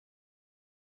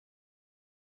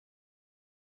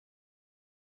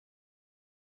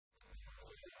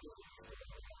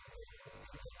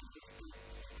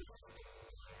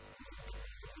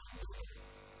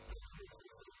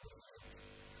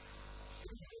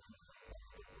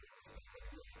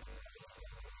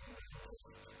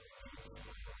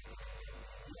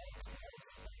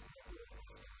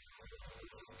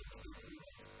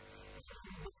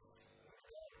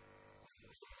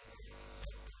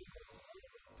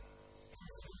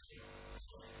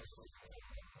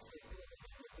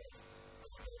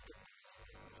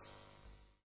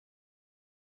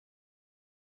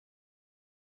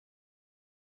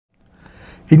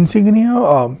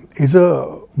Insignia is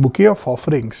a bouquet of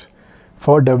offerings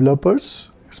for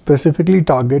developers specifically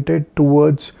targeted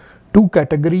towards two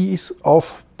categories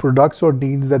of products or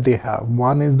needs that they have.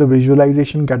 One is the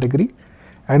visualization category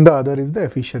and the other is the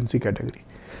efficiency category.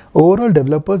 Overall,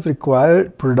 developers require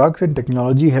products and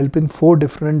technology help in four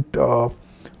different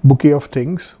bouquet of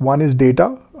things. One is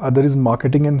data, other is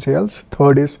marketing and sales,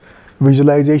 third is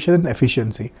visualization and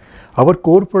efficiency. Our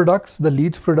core products, the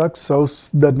leads products,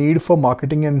 serves the need for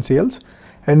marketing and sales,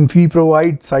 and we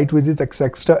provide site visits,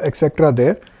 etc.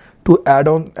 there to add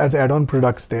on as add-on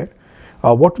products there.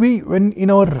 When in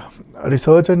our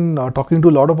research and talking to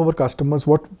a lot of our customers,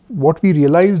 what we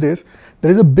realized is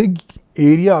there is a big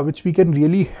area which we can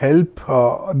really help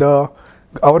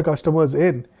our customers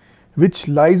in, which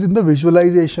lies in the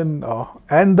visualization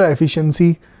and the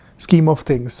efficiency scheme of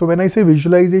things. So when I say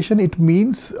visualization, it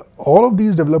means all of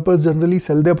these developers generally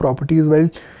sell their properties while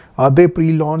they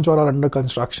pre-launch or are under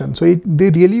construction. So they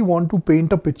really want to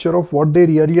paint a picture of what they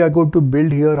really are going to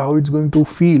build here, how it's going to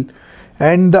feel,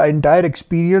 and the entire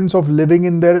experience of living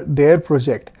in their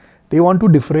project. They want to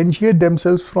differentiate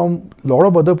themselves from a lot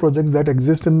of other projects that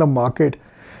exist in the market.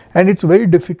 And it's very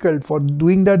difficult. For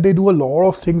doing that, they do a lot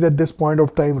of things at this point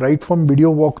of time, right from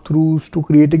video walkthroughs to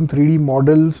creating 3D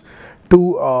models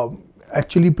to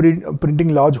actually printing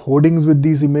large hoardings with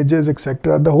these images,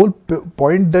 etc. The whole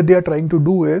point that they are trying to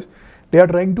do is they are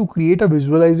trying to create a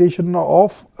visualization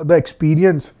of the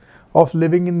experience of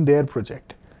living in their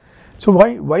project. So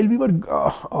while we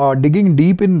were digging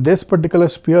deep in this particular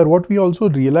sphere, what we also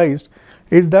realized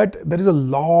is that there is a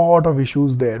lot of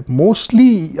issues there.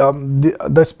 Mostly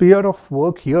the sphere of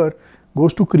work here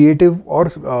goes to creative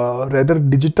or rather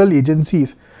digital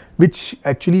agencies, which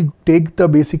actually take the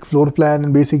basic floor plan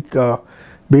and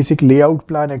basic layout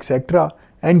plan, etc.,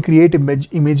 and create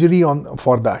imagery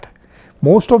for that.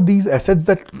 Most of these assets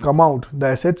that come out, the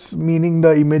assets meaning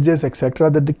the images, etc.,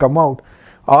 that they come out,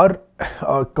 are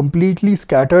completely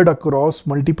scattered across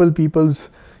multiple people's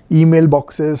email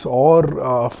boxes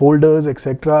or folders,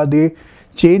 etc. They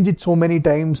change it so many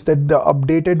times that the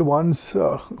updated ones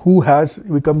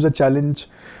becomes a challenge.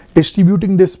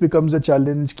 Distributing this becomes a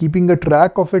challenge. Keeping a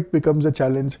track of it becomes a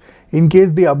challenge. In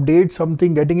case they update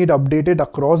something, getting it updated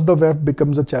across the web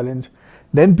becomes a challenge.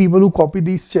 Then people who copy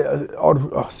these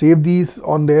or save these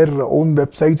on their own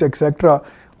websites, etc.,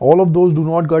 all of those do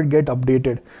not get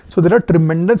updated. So there are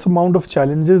tremendous amount of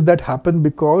challenges that happen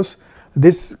because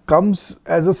this comes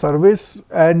as a service,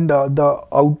 and the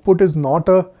output is not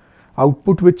a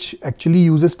output which actually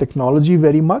uses technology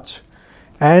very much,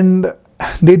 and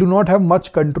they do not have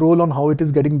much control on how it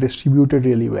is getting distributed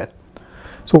really well.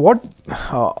 So what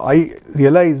I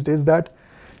realized is that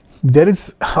there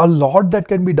is a lot that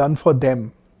can be done for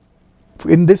them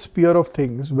in this sphere of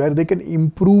things, where they can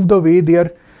improve the way they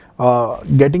are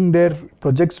getting their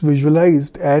projects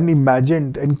visualized and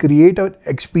imagined and create an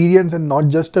experience and not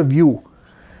just a view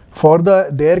for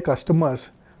their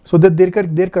customers, so that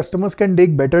their customers can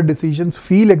take better decisions,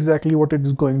 feel exactly what it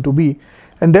is going to be.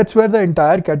 And that's where the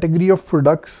entire category of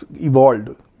products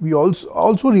evolved. We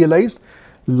also realized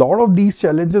a lot of these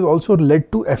challenges also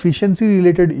led to efficiency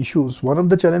related issues. One of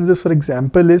the challenges, for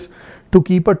example, is to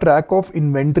keep a track of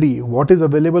inventory, what is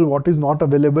available, what is not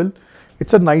available.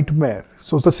 It's a nightmare.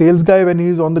 So the sales guy, when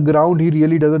he's on the ground, he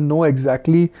really doesn't know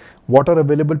exactly what are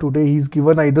available today. He's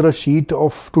given either a sheet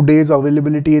of today's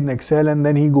availability in Excel, and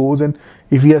then he goes, and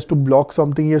if he has to block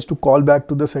something, he has to call back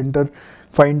to the center,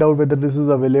 find out whether this is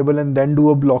available, and then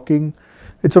do a blocking.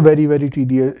 It's a very, very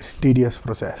tedious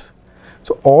process.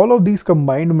 So all of these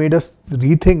combined made us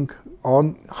rethink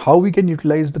on how we can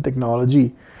utilize the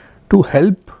technology to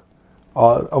help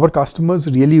our customers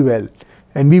really well.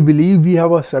 And we believe we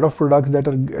have a set of products that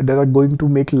are going to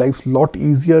make life a lot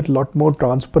easier, lot more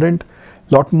transparent,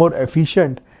 lot more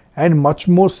efficient, and much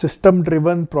more system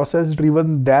driven, process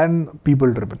driven than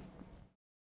people driven.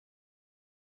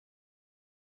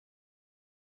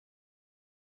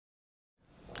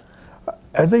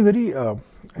 As I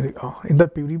in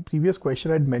the previous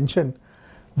question I had mentioned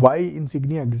why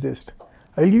Insignia exists.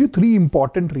 I'll give you three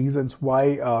important reasons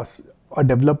why a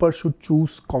developer should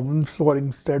choose CommonFloor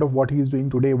instead of what he is doing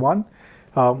today. One,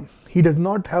 he does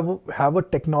not have a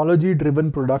technology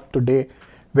driven product today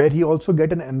where he also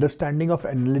get an understanding of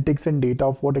analytics and data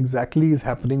of what exactly is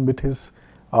happening with his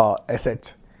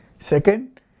assets.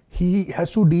 Second, he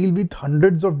has to deal with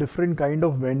hundreds of different kind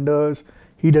of vendors.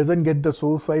 He doesn't get the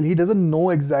source file. He doesn't know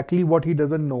exactly what he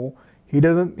doesn't know.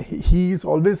 He is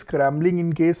always scrambling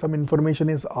in case some information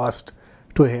is asked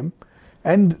to him.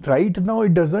 And right now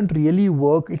it doesn't really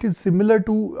work. It is similar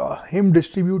to him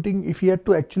distributing. If he had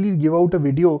to actually give out a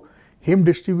video, him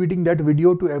distributing that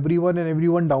video to everyone and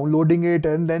everyone downloading it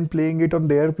and then playing it on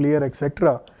their player,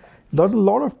 etc. There's a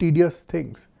lot of tedious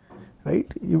things,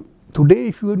 right? Today,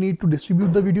 if you need to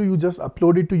distribute the video, you just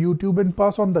upload it to YouTube and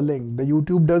pass on the link. The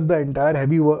YouTube does the entire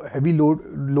heavy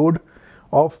load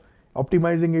of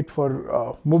optimizing it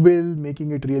for mobile,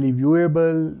 making it really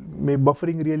viewable,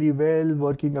 buffering really well,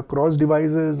 working across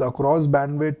devices, across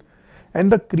bandwidth,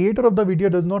 and the creator of the video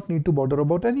does not need to bother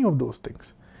about any of those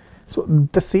things. So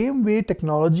the same way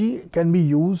technology can be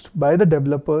used by the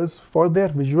developers for their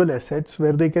visual assets,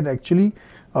 where they can actually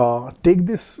take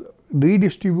this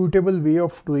redistributable way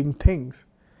of doing things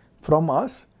from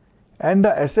us, and the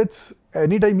assets,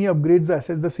 anytime he upgrades the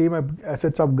assets, the same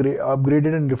assets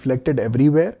upgraded and reflected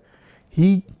everywhere.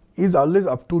 He is always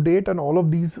up to date, and all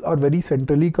of these are very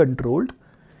centrally controlled.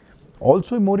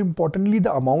 Also, more importantly,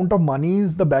 the amount of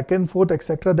monies, the back and forth,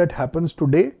 etc. that happens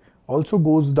today also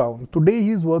goes down. Today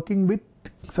he is working with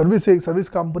service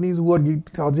companies who are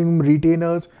charging him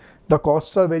retainers. The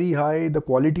costs are very high. The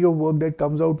quality of work that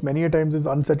comes out many a times is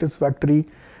unsatisfactory.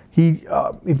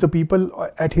 If the people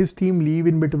at his team leave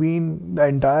in between, the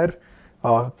entire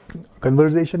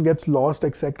conversation gets lost,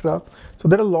 etc. So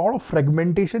there are a lot of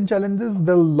fragmentation challenges.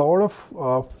 There are a lot of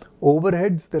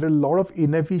overheads. There are a lot of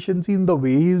inefficiency in the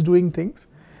way he is doing things.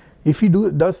 If he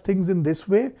does things in this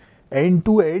way, end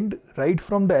to end, right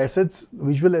from the assets,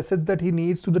 visual assets that he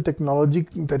needs, to the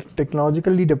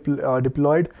technologically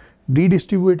deployed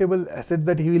redistributable assets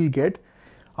that he will get,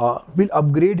 will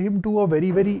upgrade him to a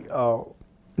very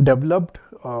developed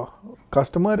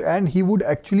customer, and he would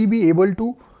actually be able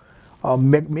to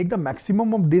make the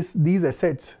maximum of these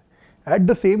assets at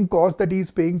the same cost that he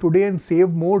is paying today, and save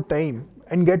more time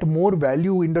and get more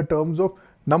value in the terms of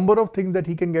number of things that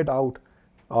he can get out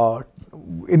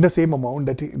in the same amount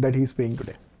that he is paying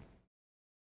today.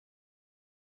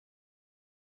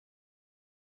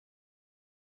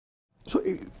 So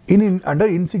under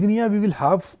Insignia, we will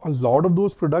have a lot of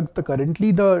those products.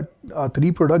 Currently the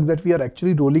 3 products that we are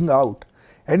actually rolling out,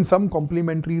 and some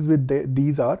complementaries with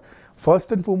these are,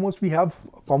 first and foremost, we have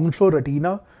CommonFloor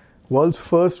Retina, world's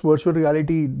first virtual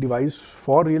reality device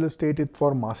for real estate,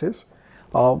 for masses.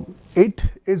 It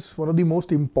is one of the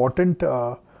most important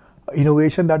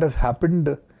innovation that has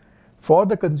happened for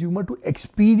the consumer to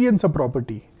experience a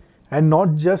property and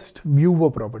not just view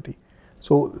a property.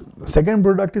 So second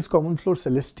product is CommonFloor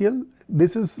Celestial.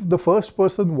 This is the first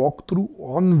person walkthrough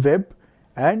on web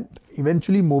and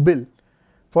eventually mobile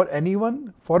for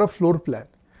anyone for a floor plan.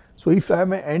 So if I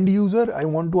am an end user, I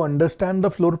want to understand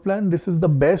the floor plan, this is the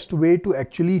best way to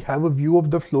actually have a view of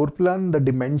the floor plan, the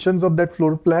dimensions of that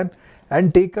floor plan,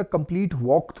 and take a complete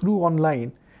walkthrough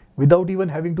online without even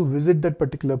having to visit that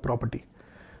particular property.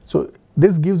 So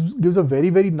this gives a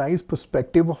very nice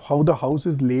perspective of how the house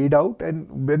is laid out,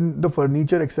 and when the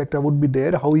furniture, etc. would be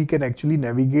there, how he can actually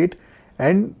navigate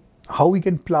and how he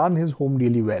can plan his home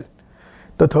really well.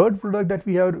 The third product that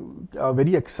we are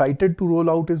very excited to roll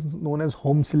out is known as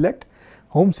Home Select.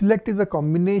 Home Select is a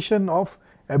combination of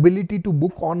ability to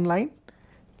book online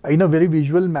in a very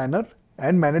visual manner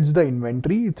and manage the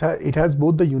inventory. It has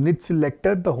both the unit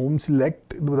selector, the home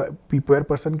select, where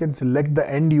person can select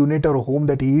the end unit or home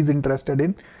that he is interested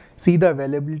in, see the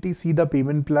availability, see the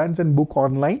payment plans, and book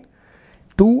online,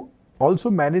 to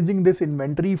also managing this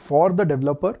inventory for the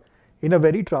developer in a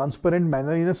very transparent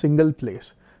manner in a single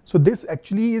place. So this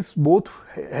actually is both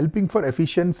helping for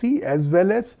efficiency, as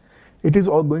well as it is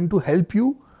all going to help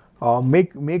you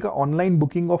make an online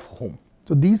booking of home.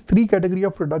 So these 3 category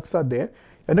of products are there.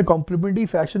 In a complementary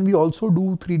fashion, we also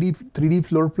do 3D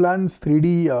floor plans,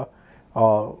 3D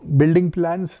building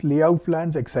plans, layout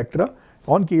plans, etc.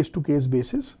 on case-to-case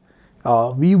basis.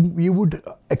 We would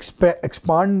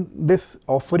expand this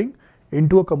offering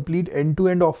into a complete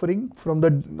end-to-end offering. From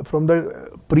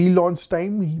the pre-launch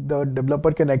time, the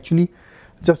developer can actually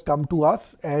just come to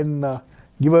us and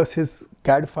give us his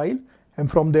CAD file, and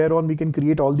from there on we can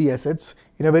create all the assets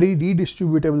in a very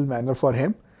redistributable manner for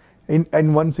him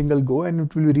in one single go, and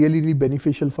it will be really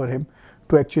beneficial for him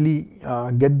to actually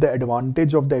get the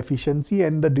advantage of the efficiency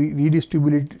and the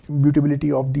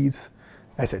redistributability of these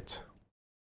assets.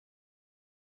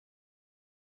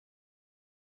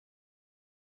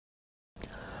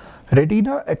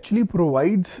 Retina actually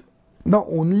provides the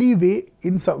only way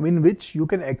in which you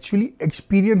can actually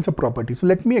experience a property. So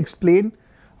let me explain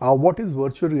what is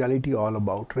virtual reality all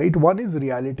about, right? One is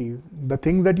reality. The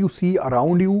things that you see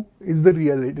around you is the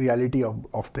reality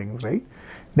of things, right?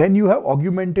 Then you have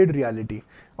augmented reality.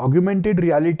 Augmented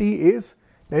reality is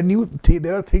then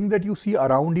there are things that you see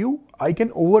around you. I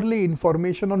can overlay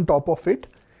information on top of it.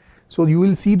 So you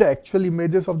will see the actual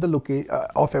images of the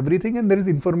of everything, and there is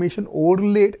information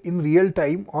overlaid in real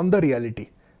time on the reality.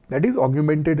 That is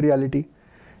augmented reality.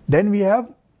 Then we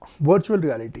have virtual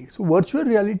reality. So virtual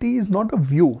reality is not a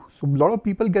view. So a lot of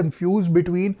people confuse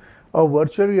between a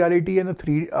virtual reality and a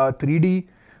 3D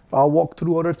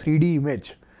walkthrough or a 3D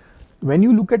image. When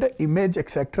you look at an image,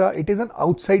 etc., it is an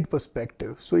outside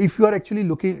perspective. So if you are actually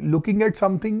looking at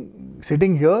something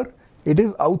sitting here, it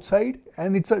is outside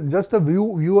and it's just a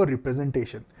viewer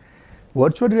representation.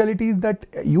 Virtual reality is that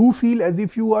you feel as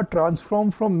if you are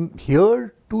transformed from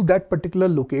here to that particular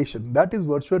location. That is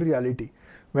virtual reality.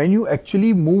 When you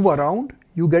actually move around,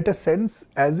 you get a sense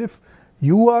as if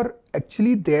you are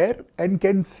actually there and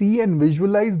can see and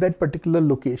visualize that particular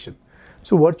location.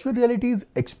 So virtual reality is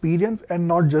experience and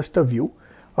not just a view.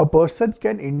 A person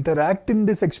can interact in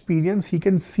this experience. He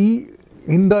can see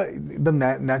in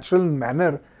the natural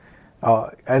manner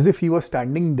as if he was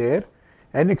standing there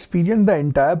and experience the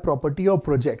entire property or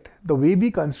project. The way we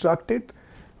construct it,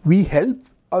 we help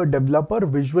a developer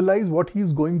visualize what he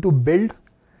is going to build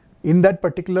in that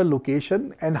particular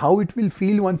location and how it will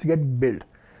feel once it gets built.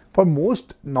 For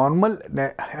most normal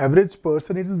average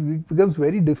person, it becomes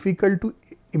very difficult to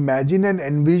imagine and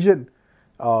envision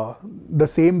the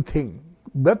same thing.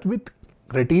 But with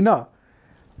Retina,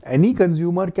 any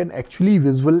consumer can actually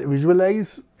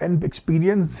visualize and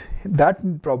experience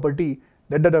that property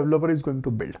that the developer is going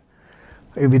to build.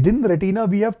 Within Retina,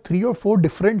 we have 3 or 4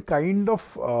 different kind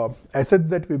of assets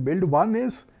that we build. One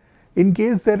is in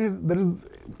case there is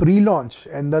pre-launch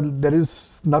and there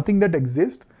is nothing that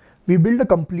exists, we build a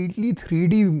completely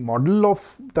 3D model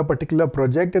of the particular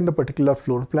project and the particular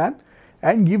floor plan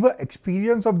and give an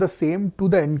experience of the same to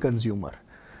the end consumer.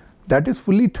 That is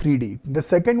fully 3D. The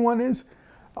second one is,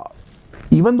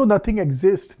 even though nothing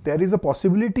exists, there is a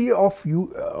possibility of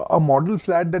a model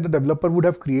flat that the developer would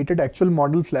have created, actual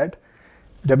model flat.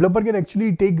 Developer can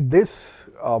actually take this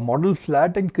model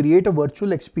flat and create a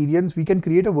virtual experience. We can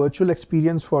create a virtual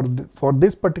experience for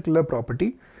this particular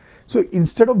property. So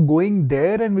instead of going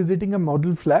there and visiting a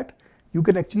model flat, you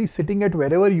can actually sitting at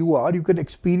wherever you are, you can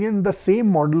experience the same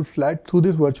model flat through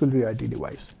this virtual reality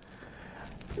device.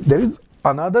 There is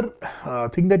another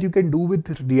thing that you can do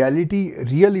with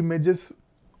real images,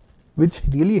 which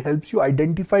really helps you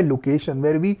identify location,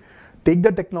 where we take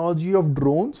the technology of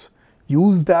drones,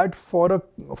 use that for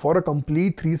a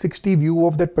complete 360 view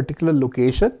of that particular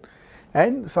location,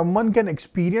 and someone can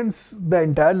experience the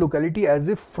entire locality as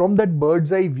if from that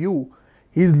bird's eye view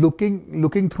he is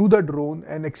looking through the drone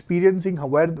and experiencing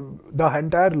where the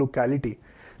entire locality.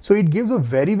 So it gives a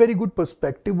very good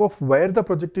perspective of where the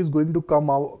project is going to come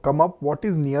up, what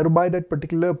is nearby that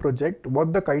particular project,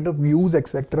 what the kind of views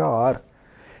etc. are.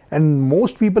 And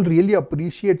most people really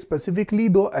appreciate, specifically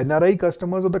the NRI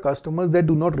customers or the customers that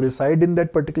do not reside in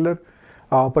that particular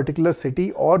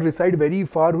city or reside very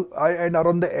far and are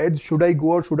on the edge, should I go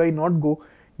or should I not go,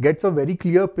 gets a very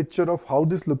clear picture of how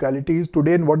this locality is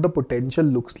today and what the potential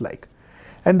looks like.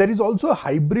 And there is also a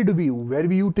hybrid view where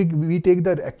we take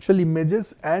the actual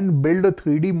images and build a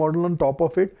 3D model on top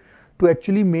of it to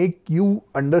actually make you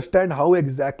understand how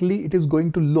exactly it is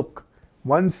going to look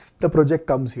once the project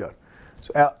comes here.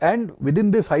 So, and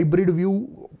within this hybrid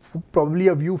view, probably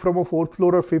a view from a 4th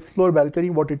floor or 5th floor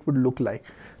balcony, what it would look like.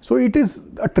 So it is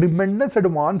a tremendous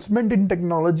advancement in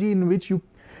technology in which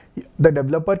the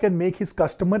developer can make his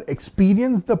customer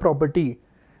experience the property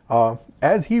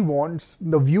as he wants,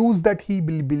 the views that he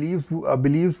believes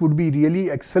would be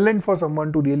really excellent for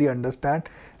someone to really understand,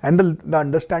 and the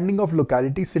understanding of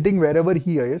locality sitting wherever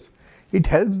he is. It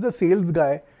helps the sales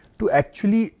guy to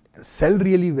actually sell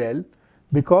really well,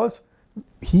 because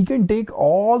he can take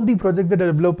all the projects that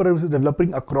a developer is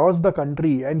developing across the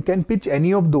country and can pitch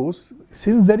any of those.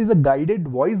 Since there is a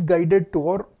voice guided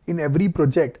tour in every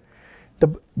project, the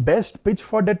best pitch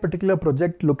for that particular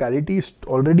project locality is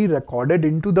already recorded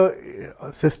into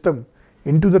the system,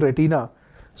 into the Retina.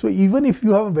 So even if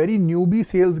you have a very newbie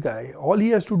sales guy, all he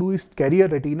has to do is carry a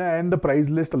Retina and the price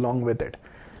list along with it.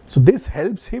 So this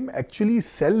helps him actually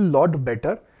sell a lot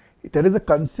better. There is a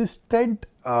consistent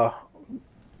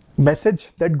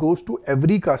message that goes to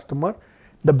every customer.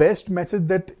 The best message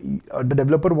that the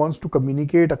developer wants to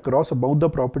communicate across about the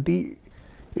property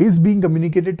is being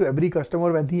communicated to every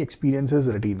customer when he experiences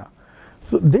Retina.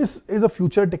 So this is a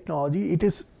future technology. It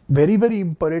is very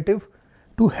imperative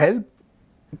to help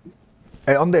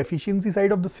on the efficiency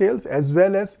side of the sales as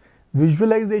well as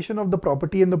visualization of the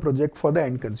property and the project for the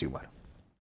end consumer.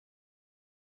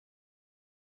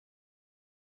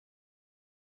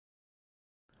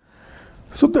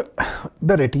 So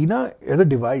the Retina as a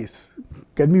device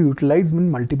can be utilized in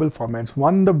multiple formats.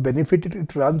 One, the benefit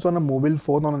it runs on a mobile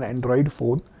phone, on an Android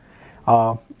phone,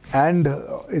 and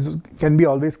can be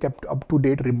always kept up to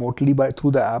date remotely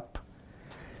through the app.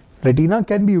 Retina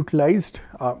can be utilized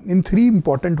in three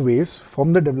important ways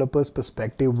from the developer's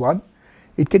perspective. One,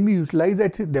 it can be utilized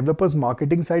at the developer's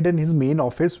marketing side and his main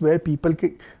office, where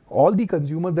all the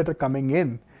consumers that are coming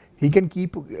in, he can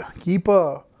keep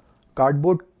a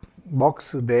cardboard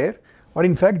box there. Or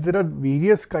in fact, there are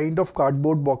various kind of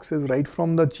cardboard boxes, right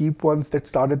from the cheap ones that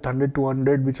start at 100,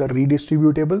 200, which are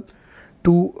redistributable,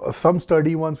 to some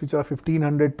sturdy ones which are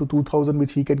 1500 to 2000,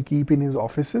 which he can keep in his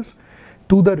offices,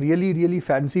 to the really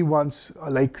fancy ones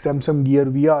like Samsung Gear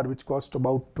VR, which cost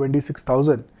about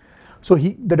 26,000. So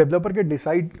the developer can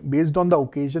decide based on the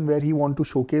occasion where he want to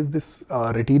showcase this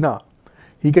Retina.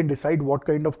 He can decide what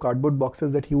kind of cardboard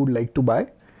boxes that he would like to buy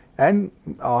and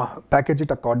package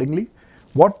it accordingly.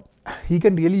 What he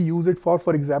can really use it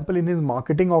for example, in his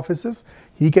marketing offices,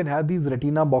 he can have these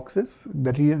Retina boxes,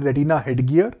 the Retina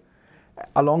headgear,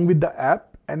 along with the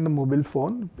app and the mobile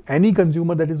phone. Any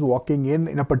consumer that is walking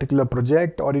in a particular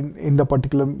project or in the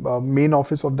particular main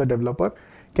office of the developer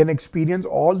can experience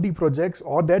all the projects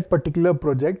or that particular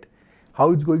project,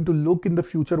 how it's going to look in the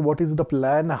future, what is the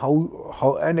plan,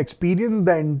 how and experience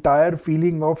the entire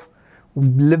feeling of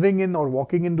living in or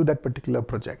walking into that particular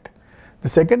project. The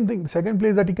second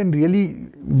place that it can really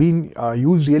be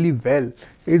used really well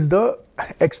is the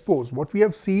expos. What we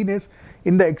have seen is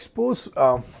in the expos,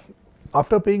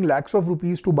 after paying lakhs of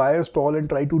rupees to buy a stall and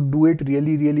try to do it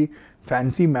really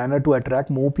fancy manner to attract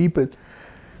more people,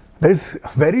 there is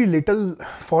very little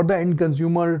for the end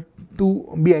consumer to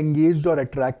be engaged or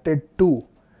attracted to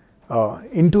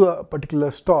into a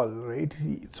particular stall, right?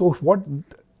 So what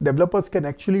developers can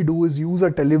actually do is use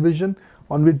a television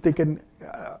on which they can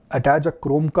attach a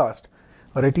Chromecast.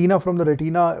 A Retina, from the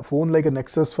Retina phone like a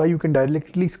Nexus 5, you can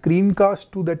directly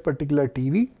screencast to that particular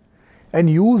TV and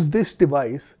use this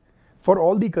device for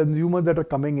all the consumers that are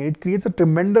coming in. It creates a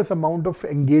tremendous amount of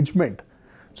engagement.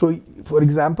 So for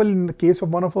example, in the case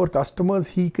of one of our customers,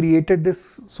 he created this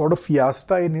sort of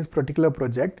fiesta in his particular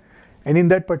project, and in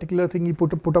that particular thing he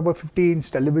put up a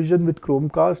 50-inch television with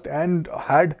Chromecast and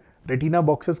had Retina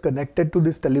boxes connected to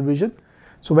this television.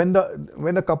 So when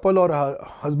the couple or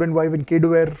husband, wife and kid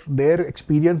were there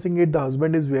experiencing it, the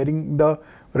husband is wearing the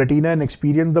Retina and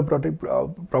experience the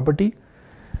property.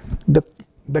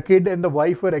 The kid and the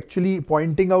wife were actually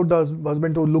pointing out the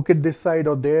husband to look at this side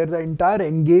or there. The entire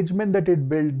engagement that it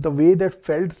built, the way they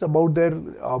felt about their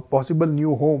possible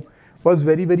new home was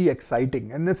very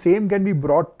exciting. And the same can be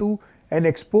brought to an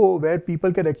expo where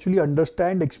people can actually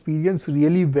understand, experience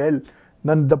really well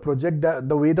the project,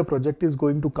 the way the project is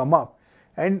going to come up.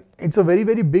 And it's a very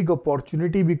big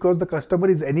opportunity because the customer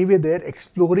is anyway there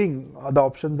exploring the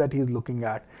options that he is looking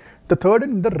at. The third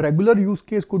and the regular use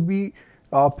case could be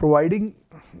providing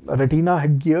Retina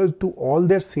headgear to all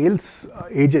their sales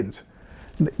agents.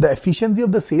 The efficiency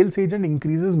of the sales agent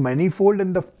increases manifold,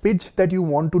 and the pitch that you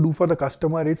want to do for the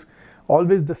customer is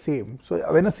always the same. So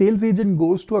when a sales agent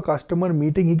goes to a customer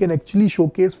meeting, he can actually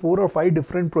showcase 4 or 5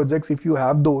 different projects if you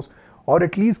have those, or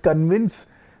at least convince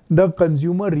the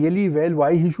consumer really well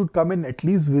why he should come and at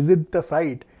least visit the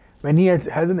site when he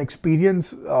has an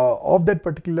experience of that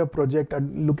particular project,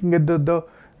 and looking at the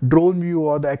drone view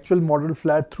or the actual model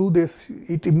flat. Through this,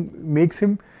 it makes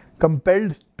him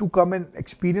compelled to come and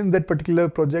experience that particular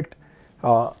project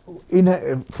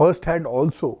in first hand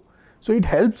also. So it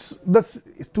helps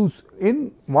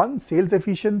in one, sales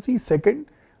efficiency, second,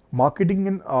 marketing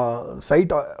and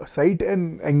site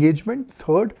and engagement,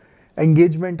 third,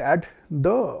 engagement at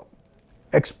the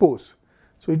expos.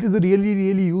 So it is a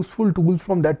really useful tool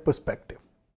from that perspective.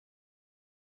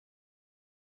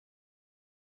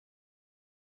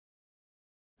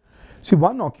 See,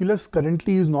 one, Oculus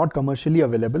currently is not commercially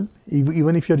available.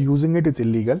 Even if you're using it, it's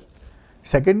illegal.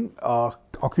 Second,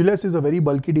 Oculus is a very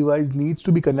bulky device, needs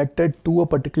to be connected to a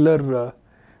particular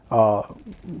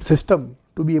system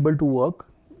to be able to work.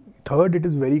 Third, it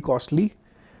is very costly.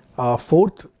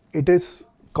 Fourth, it is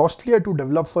costlier to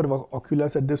develop for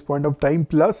Oculus at this point of time,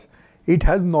 plus it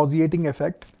has nauseating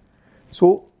effect.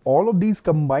 So all of these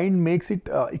combined makes it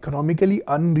economically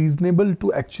unreasonable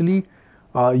to actually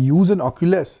use an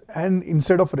Oculus, and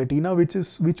instead of Retina,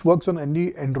 which works on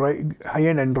any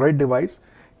high-end Android device,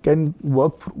 can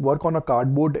work on a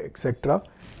cardboard, etc.,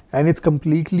 and it's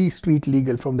completely street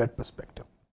legal from that perspective.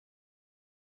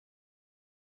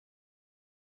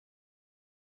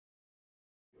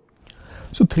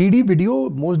 So 3D video,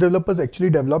 most developers actually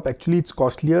develop. Actually, it's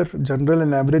costlier. General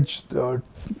and average,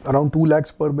 around 2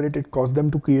 lakhs per minute it costs them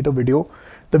to create a video.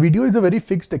 The video is a very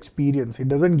fixed experience. It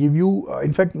doesn't give you,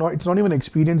 in fact, it's not even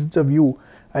experience. It's a view.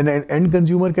 And an end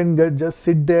consumer can just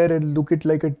sit there and look it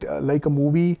like a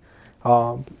movie,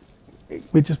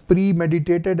 which is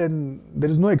premeditated, and there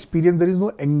is no experience. There is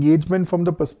no engagement from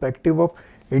the perspective of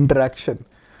interaction.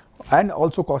 And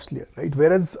also costlier, right?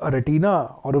 Whereas a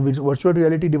retina or a virtual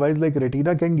reality device like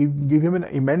retina can give him an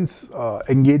immense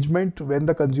engagement. When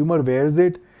the consumer wears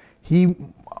it, he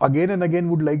again and again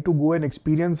would like to go and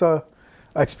experience a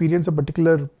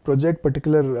particular project,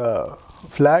 particular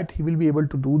flat. He will be able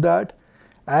to do that,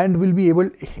 and will be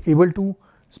able to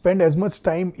spend as much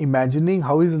time imagining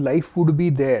how his life would be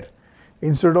there,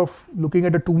 instead of looking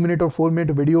at a 2-minute or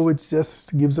 4-minute video which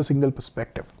just gives a single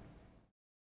perspective.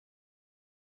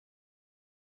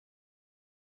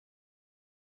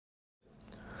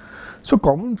 So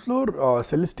CommonFloor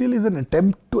Celestial is an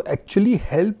attempt to actually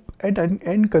help an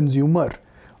end consumer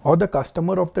or the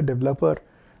customer of the developer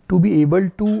to be able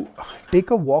to take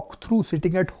a walkthrough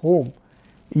sitting at home,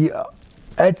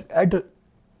 at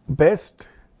best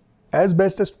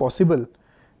as possible,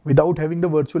 without having the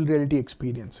virtual reality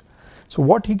experience. So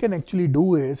what he can actually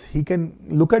do is he can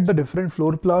look at the different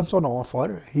floor plans on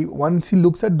offer. Once he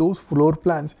looks at those floor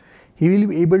plans, he will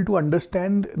be able to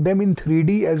understand them in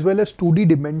 3D as well as 2D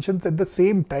dimensions at the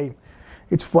same time.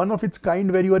 It's one of its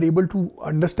kind where you are able to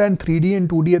understand 3D and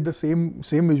 2D at the same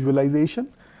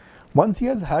visualization. Once he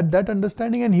has had that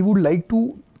understanding and he would like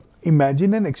to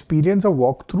imagine and experience a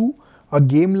walkthrough, a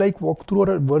game-like walkthrough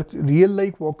or a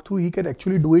real-like walkthrough, he can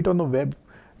actually do it on the web.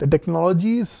 The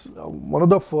technology is one of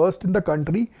the first in the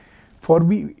country for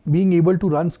being able to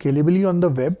run scalably on the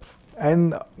web,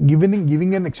 and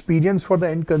giving an experience for the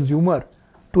end consumer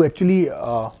to actually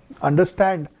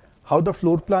understand how the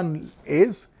floor plan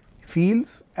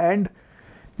feels, and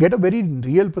get a very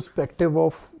real perspective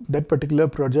of that particular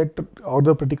project or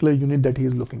the particular unit that he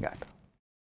is looking at.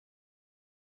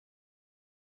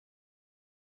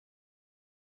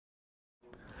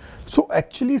 So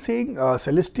actually saying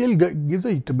Celestial gives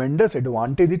a tremendous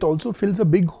advantage. It also fills a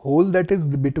big hole that is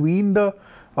between the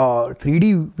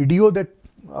 3D video that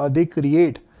they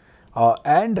create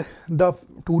and the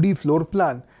 2D floor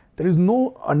plan. There is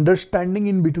no understanding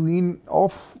in between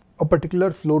of a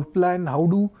particular floor plan. How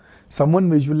do someone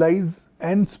visualize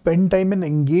and spend time and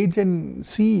engage and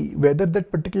see whether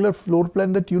that particular floor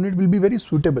plan, that unit will be very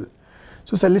suitable.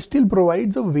 So Celestial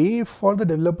provides a way for the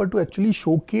developer to actually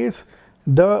showcase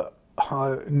the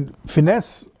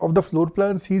finesse of the floor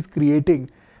plans he is creating.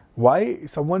 Why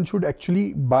someone should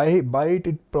actually buy it.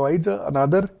 It provides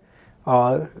another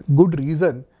good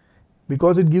reason,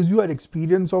 because it gives you an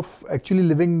experience of actually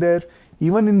living there.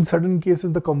 Even in certain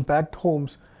cases, the compact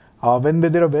homes, when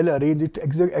they are well arranged, it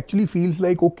actually feels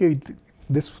like, okay,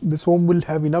 this home will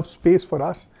have enough space for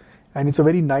us, and it's a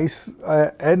very nice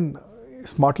and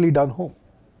smartly done home.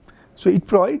 So it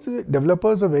provides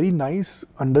developers a very nice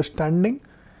understanding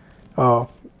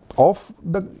of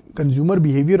the consumer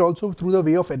behavior also through the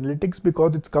way of analytics,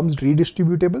 because it comes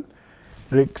redistributable.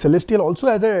 Celestial also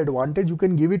has an advantage. You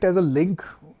can give it as a link,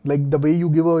 like the way you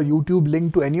give a YouTube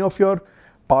link to any of your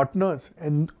partners,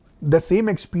 and the same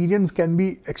experience can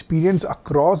be experienced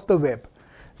across the web.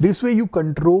 This way you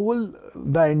control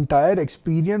the entire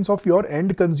experience of your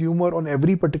end consumer on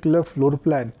every particular floor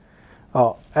plan,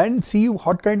 and see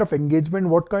what kind of engagement,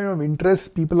 what kind of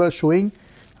interest people are showing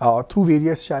through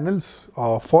various channels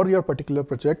for your particular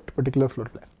project, particular floor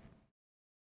plan.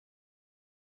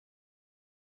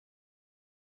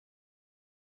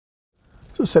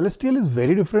 So Celestial is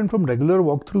very different from regular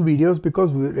walkthrough videos,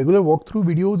 because regular walkthrough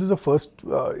videos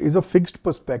is a fixed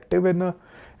perspective, and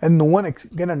no one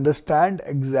can understand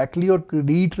exactly or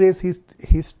retrace his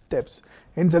steps.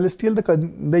 In Celestial,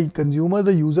 the consumer,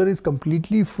 the user is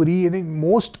completely free, and in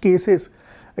most cases,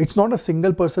 it's not a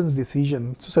single person's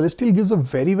decision. So Celestial gives a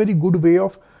very good way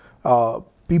of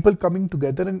people coming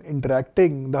together and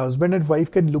interacting. The husband and wife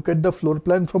can look at the floor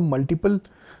plan from multiple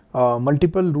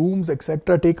rooms,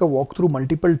 etc. Take a walkthrough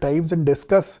multiple times and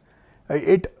discuss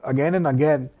it again and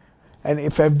again. And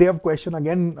if they have question,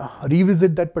 again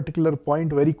revisit that particular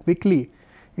point very quickly,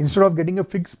 instead of getting a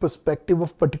fixed perspective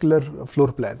of particular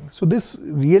floor plan. So this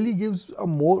really gives a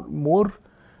more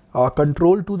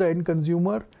control to the end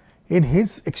consumer in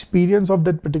his experience of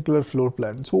that particular floor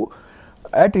plan. So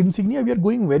at Insignia, we are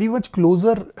going very much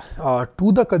closer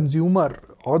to the consumer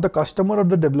or the customer of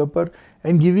the developer,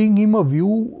 and giving him a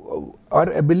view,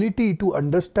 our ability to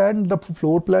understand the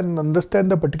floor plan and understand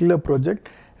the particular project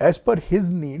as per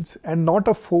his needs, and not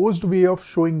a forced way of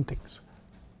showing things.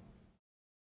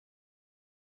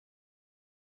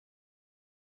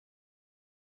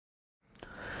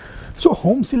 So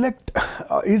home select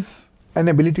is an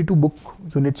ability to book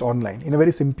units online. In a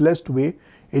very simplest way,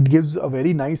 it gives a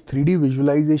very nice 3D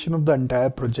visualization of the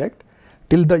entire project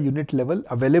till the unit level,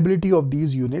 availability of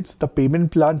these units, the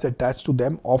payment plans attached to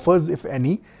them, offers if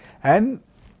any, and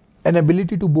an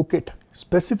ability to book it.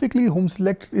 Specifically, home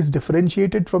select is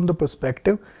differentiated from the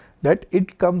perspective that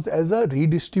it comes as a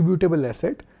redistributable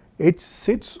asset. It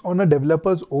sits on a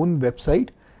developer's own website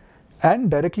and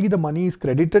directly the money is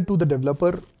credited to the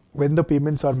developer when the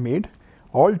payments are made.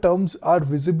 All terms are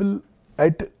visible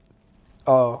at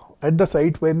the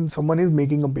site when someone is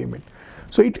making a payment.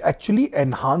 So it actually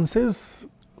enhances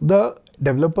the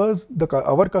developers,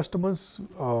 our customers'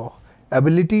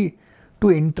 ability to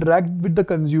interact with the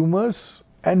consumers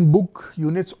and book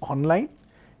units online.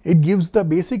 It gives the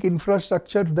basic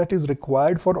infrastructure that is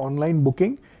required for online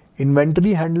booking,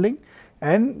 inventory handling,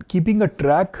 and keeping a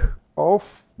track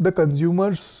of the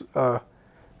consumers'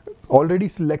 already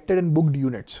selected and booked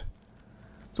units.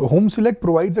 So home select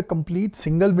provides a complete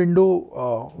single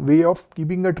window way of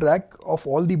keeping a track of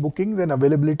all the bookings and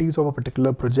availabilities of a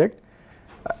particular project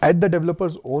at the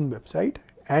developer's own website,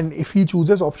 and if he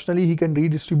chooses optionally he can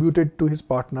redistribute it to his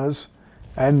partners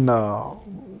and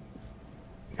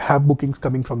have bookings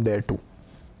coming from there too.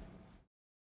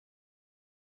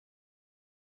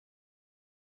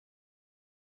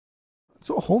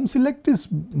 So home select is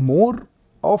more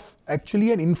of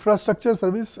actually an infrastructure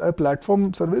service, a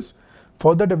platform service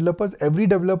for the developers. Every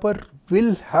developer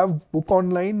will have book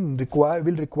online,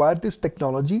 will require this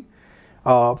technology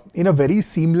in a very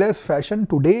seamless fashion.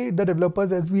 Today the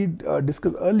developers, as we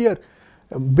discussed earlier,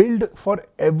 build for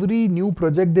every new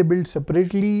project they build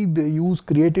separately. They use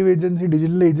creative agency,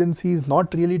 digital agencies,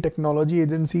 not really technology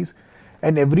agencies,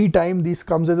 and every time this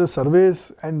comes as a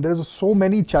service and there's so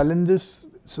many challenges.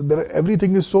 So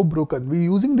everything is so broken. We're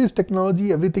using this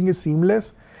technology, everything is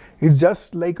seamless. It's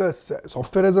just like a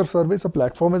software as a service, a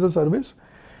platform as a service.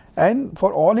 And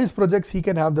for all his projects, he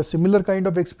can have the similar kind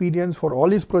of experience. For all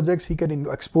his projects, he can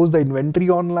expose the inventory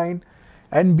online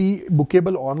and be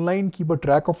bookable online, keep a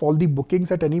track of all the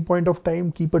bookings at any point of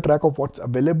time, keep a track of what's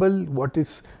available, what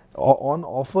is on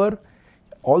offer.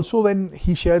 Also, when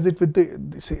he shares it with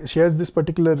shares this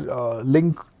particular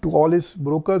link to all his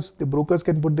brokers, the brokers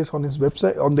can put this on his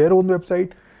website, on their own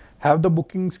website, have the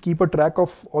bookings, keep a track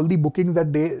of all the bookings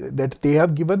that they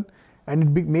have given,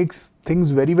 and it makes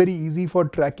things very, very easy for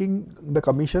tracking the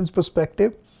commissions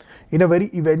perspective. In a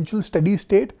very eventual steady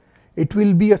state, it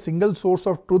will be a single source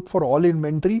of truth for all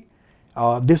inventory.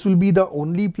 This will be the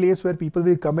only place where people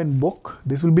will come and book.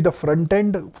 This will be the front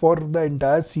end for the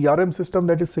entire CRM system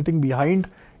that is sitting behind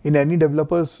in any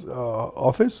developer's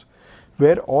office,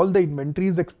 where all the inventory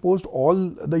is exposed, all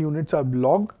the units are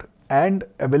blocked, and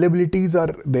availabilities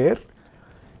are there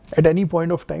at any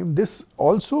point of time. This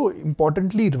also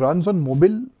importantly runs on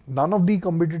mobile. None of the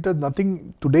competitors,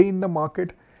 nothing today in the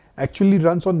market actually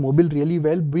runs on mobile really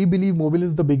well. We believe mobile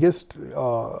is the biggest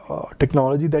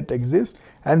technology that exists,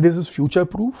 and this is future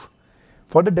proof.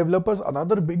 For the developers,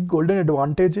 another big golden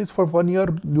advantage is for 1 year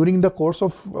during the course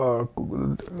of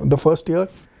the first year,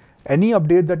 any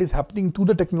update that is happening to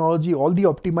the technology, all the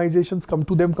optimizations come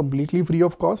to them completely free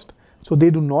of cost. So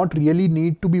they do not really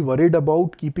need to be worried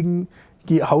about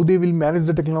how they will manage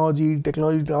the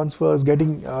technology transfers,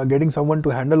 getting someone to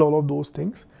handle all of those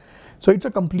things. So it's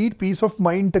a complete peace of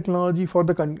mind technology for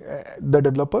the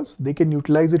developers. They can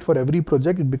utilize it for every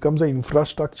project. It becomes an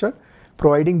infrastructure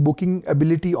providing booking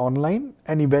ability online,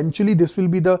 and eventually this will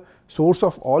be the source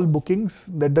of all bookings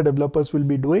that the developers will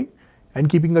be doing and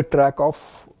keeping a track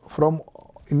of from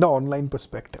in the online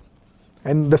perspective,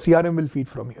 and the CRM will feed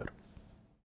from here.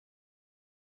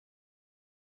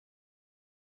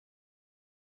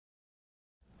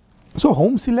 So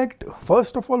home select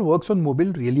first of all works on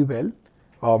mobile really well.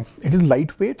 It is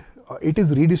lightweight, it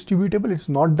is redistributable. It's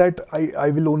not that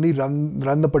I will only run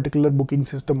the particular booking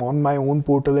system on my own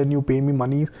portal and you pay me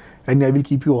money and I will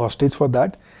keep you hostage for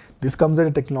that. This comes as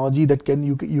a technology that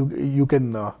you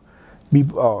can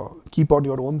keep on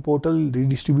your own portal,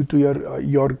 redistribute to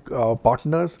your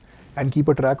partners, and keep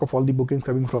a track of all the bookings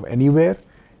coming from anywhere.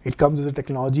 It comes as a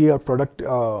technology or product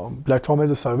platform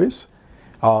as a service,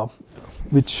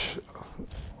 which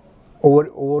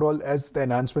overall, as the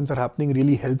enhancements are happening,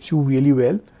 really helps you really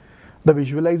well. The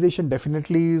visualization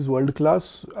definitely is world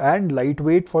class and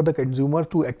lightweight for the consumer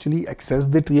to actually access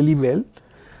it really well.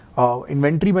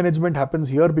 Inventory management happens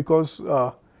here because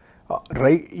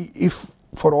if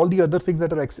for all the other things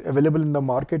that are available in the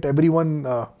market, everyone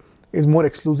is more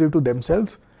exclusive to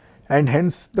themselves, and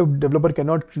hence the developer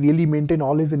cannot really maintain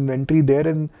all his inventory there,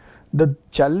 and the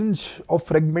challenge of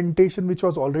fragmentation, which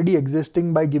was already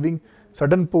existing by giving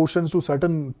certain portions to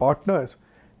certain partners,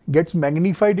 gets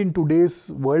magnified in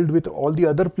today's world with all the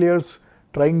other players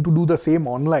trying to do the same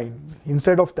online.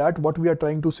 Instead of that, what we are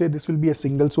trying to say, this will be a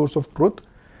single source of truth.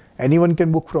 Anyone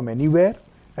can book from anywhere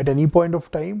at any point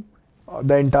of time.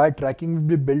 The entire tracking will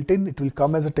be built in. It will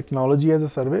come as a technology, as a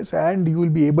service, and you will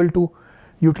be able to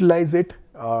utilize it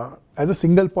as a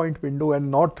single point window and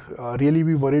not really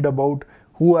be worried about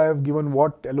who I have given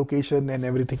what allocation and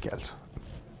everything else.